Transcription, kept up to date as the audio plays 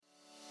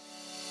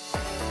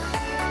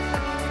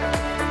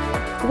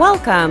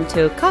Welcome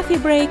to Coffee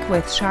Break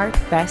with Sharp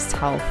Best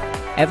Health.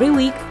 Every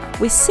week,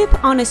 we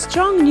sip on a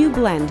strong new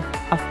blend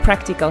of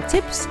practical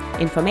tips,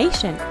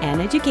 information,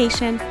 and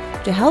education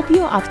to help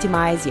you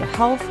optimize your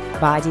health,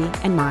 body,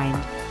 and mind.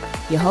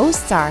 Your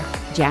hosts are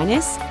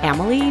Janice,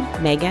 Emily,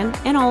 Megan,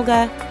 and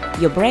Olga.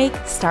 Your break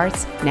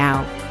starts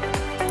now.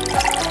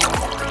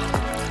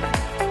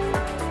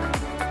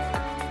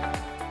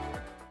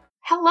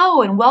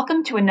 Hello, and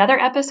welcome to another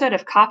episode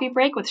of Coffee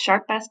Break with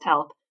Sharp Best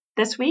Health.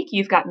 This week,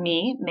 you've got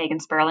me, Megan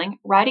Sperling,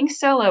 riding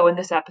solo in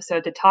this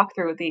episode to talk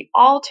through the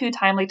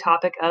all-too-timely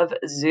topic of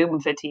Zoom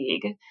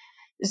fatigue.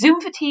 Zoom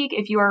fatigue,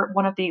 if you are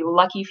one of the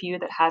lucky few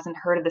that hasn't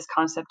heard of this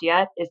concept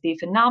yet, is the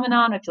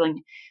phenomenon of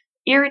feeling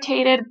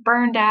irritated,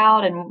 burned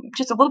out, and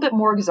just a little bit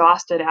more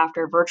exhausted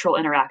after virtual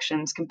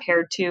interactions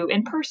compared to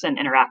in-person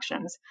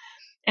interactions.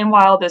 And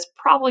while this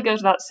probably goes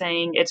without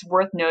saying, it's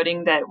worth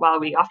noting that while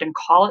we often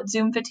call it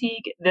Zoom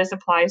fatigue, this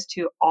applies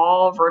to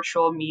all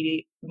virtual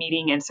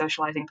meeting and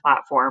socializing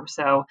platforms.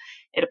 So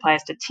it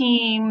applies to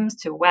Teams,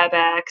 to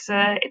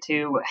WebEx,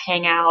 to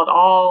Hangout,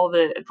 all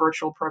the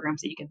virtual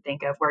programs that you can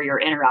think of where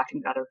you're interacting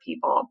with other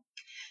people.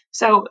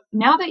 So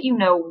now that you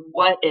know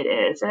what it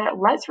is,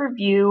 let's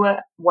review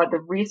what the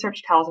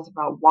research tells us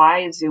about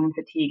why Zoom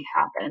fatigue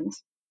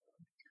happens.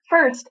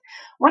 First,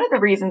 one of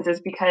the reasons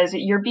is because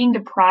you're being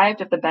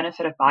deprived of the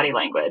benefit of body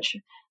language.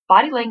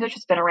 Body language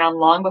has been around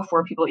long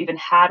before people even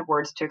had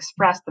words to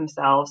express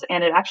themselves,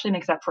 and it actually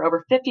makes up for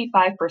over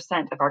 55%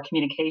 of our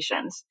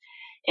communications.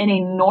 In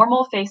a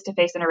normal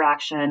face-to-face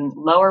interaction,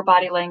 lower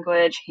body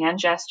language, hand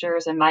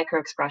gestures, and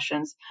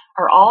microexpressions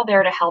are all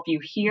there to help you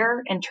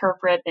hear,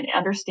 interpret, and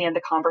understand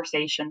the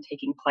conversation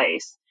taking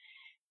place.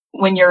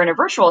 When you're in a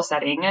virtual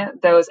setting,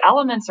 those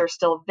elements are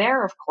still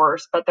there, of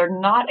course, but they're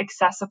not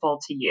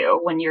accessible to you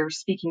when you're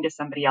speaking to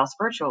somebody else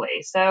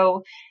virtually.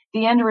 So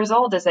the end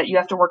result is that you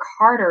have to work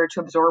harder to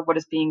absorb what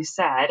is being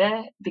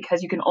said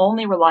because you can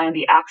only rely on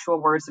the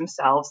actual words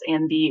themselves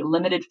and the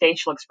limited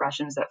facial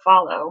expressions that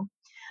follow.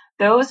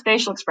 Those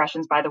facial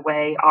expressions, by the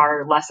way,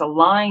 are less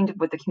aligned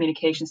with the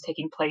communications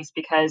taking place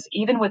because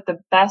even with the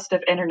best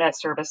of internet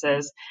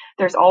services,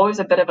 there's always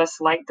a bit of a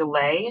slight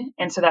delay.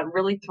 And so that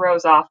really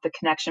throws off the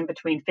connection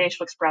between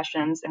facial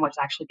expressions and what's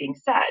actually being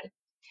said.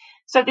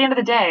 So at the end of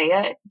the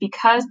day,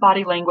 because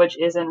body language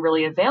isn't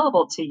really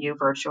available to you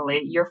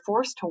virtually, you're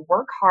forced to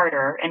work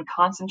harder and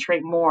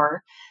concentrate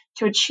more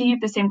to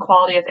achieve the same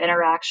quality of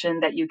interaction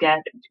that you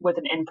get with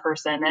an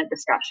in-person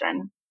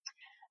discussion.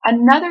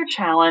 Another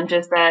challenge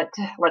is that,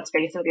 let's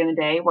face it, at the end of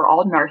the day, we're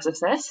all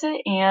narcissists,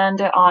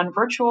 and on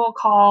virtual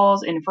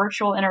calls, in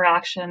virtual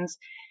interactions,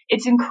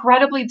 it's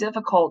incredibly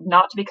difficult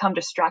not to become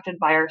distracted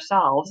by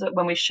ourselves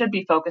when we should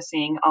be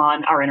focusing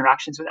on our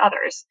interactions with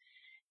others.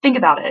 Think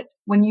about it.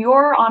 When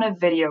you're on a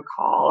video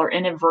call or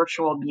in a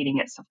virtual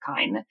meeting of some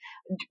kind,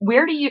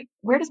 where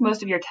does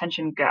most of your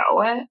attention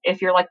go?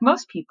 If you're like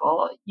most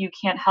people, you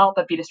can't help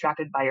but be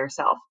distracted by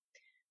yourself.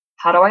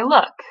 How do I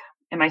look?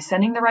 Am I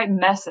sending the right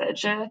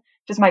message?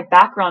 Does my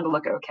background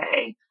look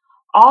okay?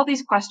 All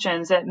these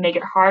questions make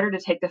it harder to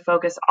take the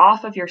focus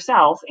off of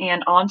yourself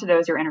and onto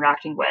those you're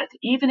interacting with,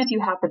 even if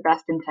you have the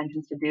best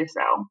intentions to do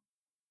so.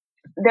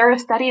 There are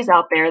studies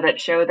out there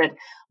that show that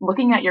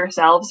looking at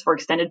yourselves for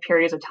extended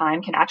periods of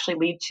time can actually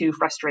lead to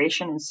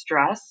frustration and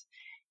stress.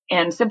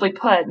 And simply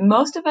put,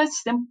 most of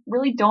us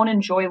really don't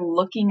enjoy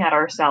looking at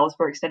ourselves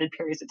for extended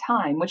periods of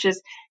time, which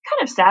is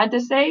kind of sad to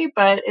say,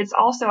 but it's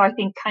also, I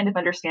think, kind of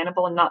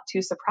understandable and not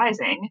too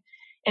surprising.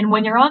 And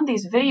when you're on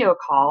these video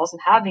calls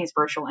and have these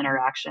virtual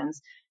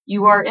interactions,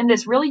 you are in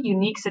this really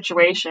unique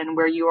situation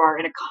where you are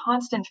in a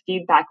constant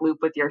feedback loop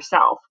with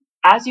yourself.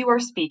 As you are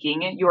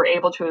speaking, you are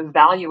able to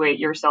evaluate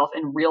yourself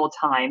in real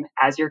time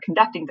as you're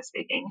conducting the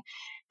speaking.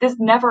 This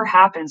never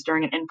happens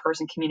during an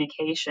in-person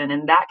communication,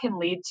 and that can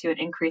lead to an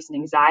increase in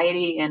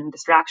anxiety and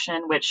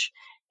distraction, which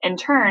in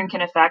turn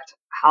can affect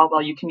how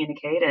well you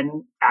communicate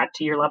and add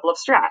to your level of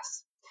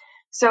stress.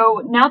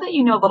 So now that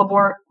you know a little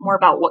more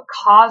about what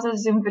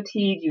causes Zoom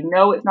fatigue, you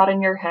know it's not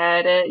in your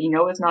head, you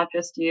know it's not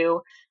just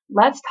you,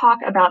 let's talk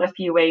about a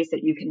few ways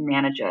that you can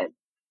manage it.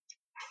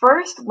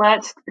 First,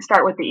 let's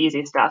start with the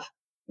easy stuff.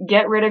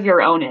 Get rid of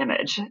your own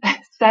image.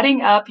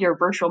 Setting up your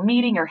virtual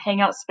meeting or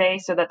hangout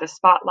space so that the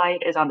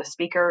spotlight is on the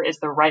speaker is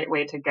the right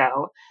way to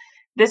go.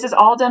 This is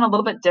all done a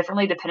little bit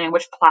differently depending on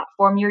which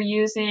platform you're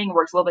using.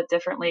 Works a little bit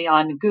differently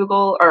on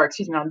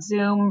on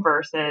Zoom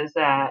versus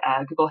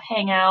Google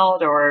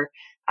Hangout or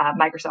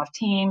Microsoft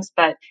Teams,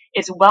 but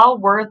it's well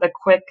worth a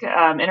quick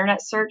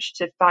internet search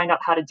to find out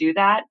how to do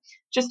that.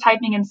 Just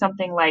typing in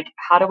something like,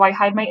 how do I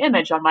hide my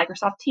image on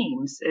Microsoft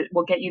Teams? It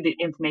will get you the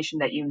information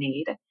that you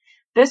need.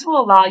 This will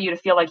allow you to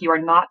feel like you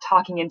are not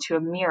talking into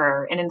a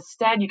mirror, and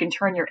instead you can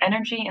turn your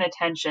energy and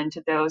attention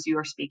to those you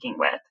are speaking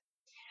with.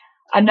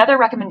 Another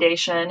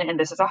recommendation, and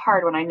this is a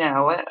hard one, I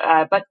know,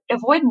 but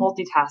avoid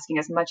multitasking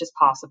as much as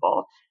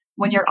possible.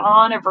 When you're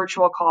on a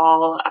virtual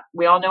call,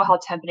 we all know how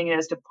tempting it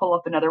is to pull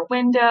up another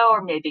window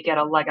or maybe get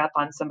a leg up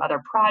on some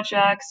other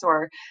projects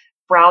or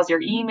browse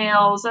your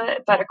emails.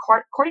 But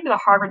according to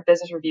the Harvard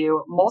Business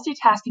Review,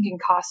 multitasking can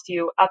cost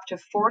you up to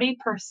 40%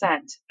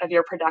 of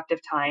your productive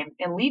time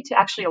and lead to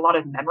actually a lot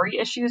of memory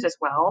issues as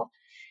well.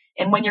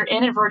 And when you're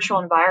in a virtual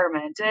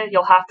environment,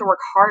 you'll have to work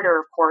harder,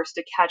 of course,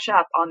 to catch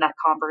up on that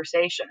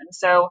conversation.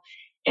 So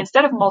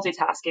instead of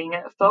multitasking,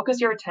 focus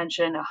your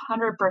attention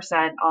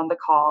 100% on the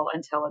call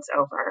until it's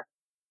over.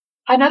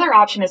 Another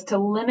option is to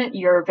limit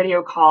your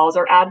video calls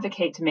or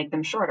advocate to make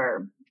them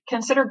shorter.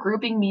 Consider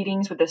grouping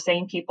meetings with the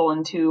same people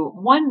into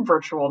one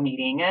virtual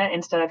meeting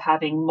instead of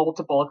having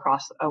multiple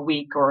across a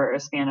week or a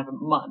span of a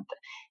month.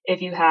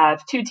 If you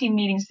have 2 team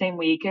meetings same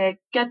week,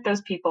 get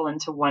those people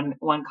into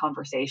one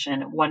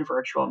conversation, one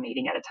virtual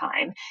meeting at a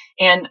time.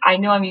 And I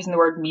know I'm using the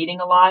word meeting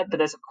a lot, but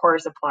this of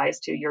course applies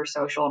to your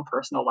social and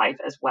personal life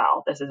as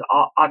well. This is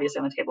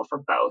obviously on the table for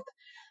both.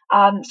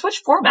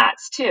 Switch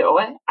formats too.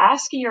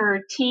 Ask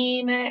your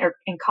team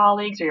and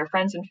colleagues or your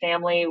friends and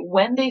family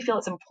when they feel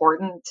it's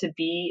important to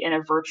be in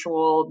a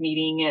virtual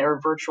meeting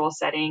or virtual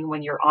setting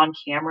when you're on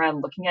camera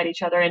and looking at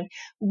each other, and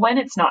when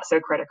it's not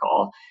so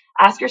critical.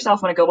 Ask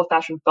yourself when a good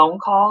old-fashioned phone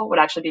call would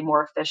actually be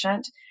more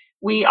efficient.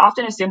 We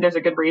often assume there's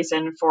a good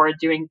reason for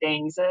doing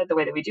things the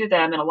way that we do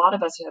them, and a lot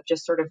of us have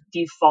just sort of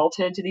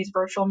defaulted to these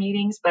virtual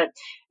meetings, but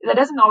that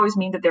doesn't always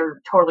mean that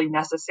they're totally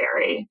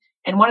necessary.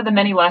 And one of the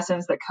many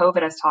lessons that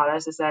COVID has taught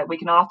us is that we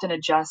can often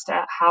adjust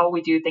how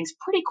we do things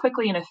pretty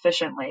quickly and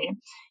efficiently.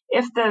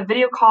 If the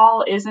video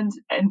call isn't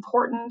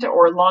important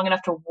or long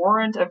enough to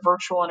warrant a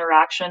virtual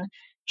interaction,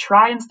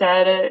 try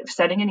instead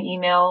sending an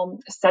email,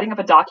 setting up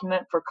a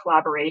document for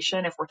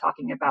collaboration if we're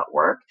talking about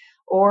work,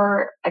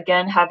 or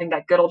again, having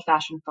that good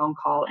old-fashioned phone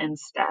call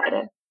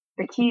instead.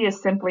 The key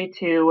is simply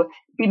to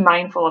be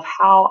mindful of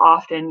how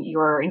often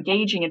you're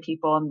engaging in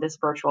people in this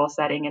virtual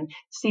setting and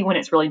see when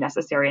it's really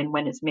necessary and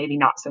when it's maybe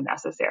not so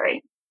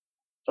necessary.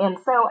 And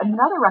so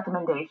another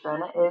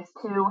recommendation is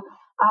to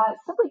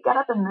simply get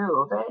up and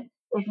move.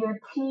 If your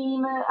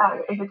team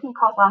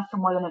calls last for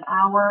more than an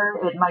hour,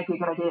 it might be a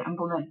good idea to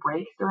implement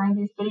breaks during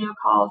these video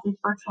calls, these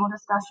virtual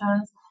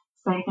discussions.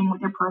 Same thing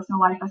with your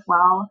personal life as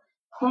well.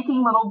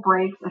 Taking little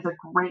breaks is a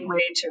great way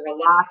to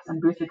relax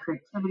and boost your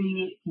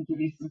creativity. It can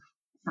give you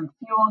some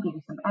fuel, give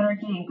you some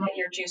energy, and get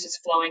your juices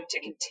flowing to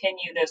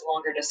continue those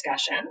longer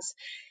discussions.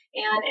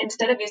 And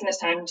instead of using this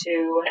time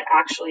to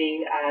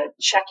actually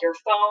check your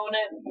phone,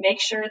 make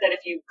sure that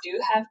if you do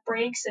have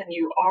breaks and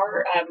you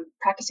are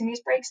practicing these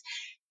breaks,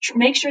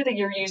 make sure that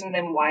you're using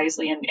them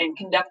wisely and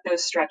conduct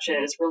those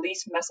stretches,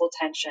 release muscle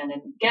tension,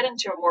 and get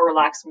into a more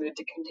relaxed mood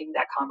to continue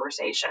that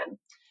conversation.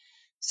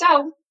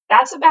 So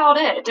that's about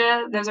it.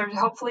 Those are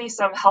hopefully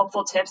some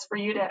helpful tips for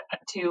you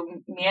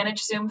to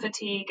manage Zoom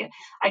fatigue.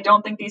 I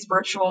don't think these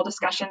virtual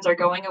discussions are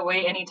going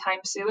away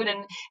anytime soon,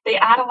 and they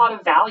add a lot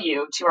of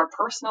value to our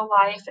personal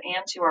life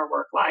and to our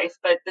work life.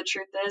 But the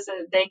truth is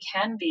that they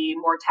can be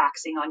more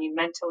taxing on you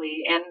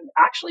mentally and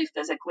actually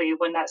physically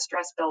when that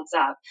stress builds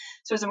up.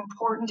 So it's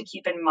important to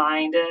keep in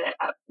mind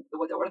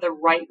what are the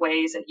right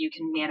ways that you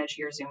can manage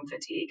your Zoom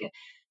fatigue.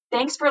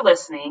 Thanks for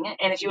listening,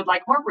 and if you would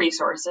like more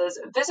resources,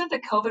 visit the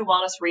COVID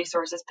Wellness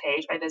Resources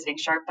page by visiting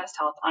Sharp Best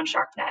Health on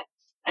SharpNet.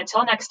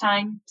 Until next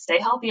time, stay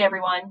healthy,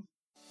 everyone.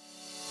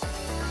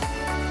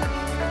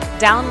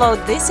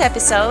 Download this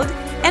episode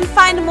and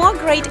find more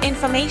great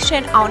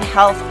information on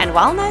health and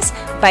wellness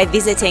by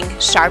visiting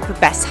Sharp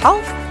Best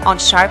Health on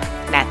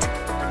SharpNet.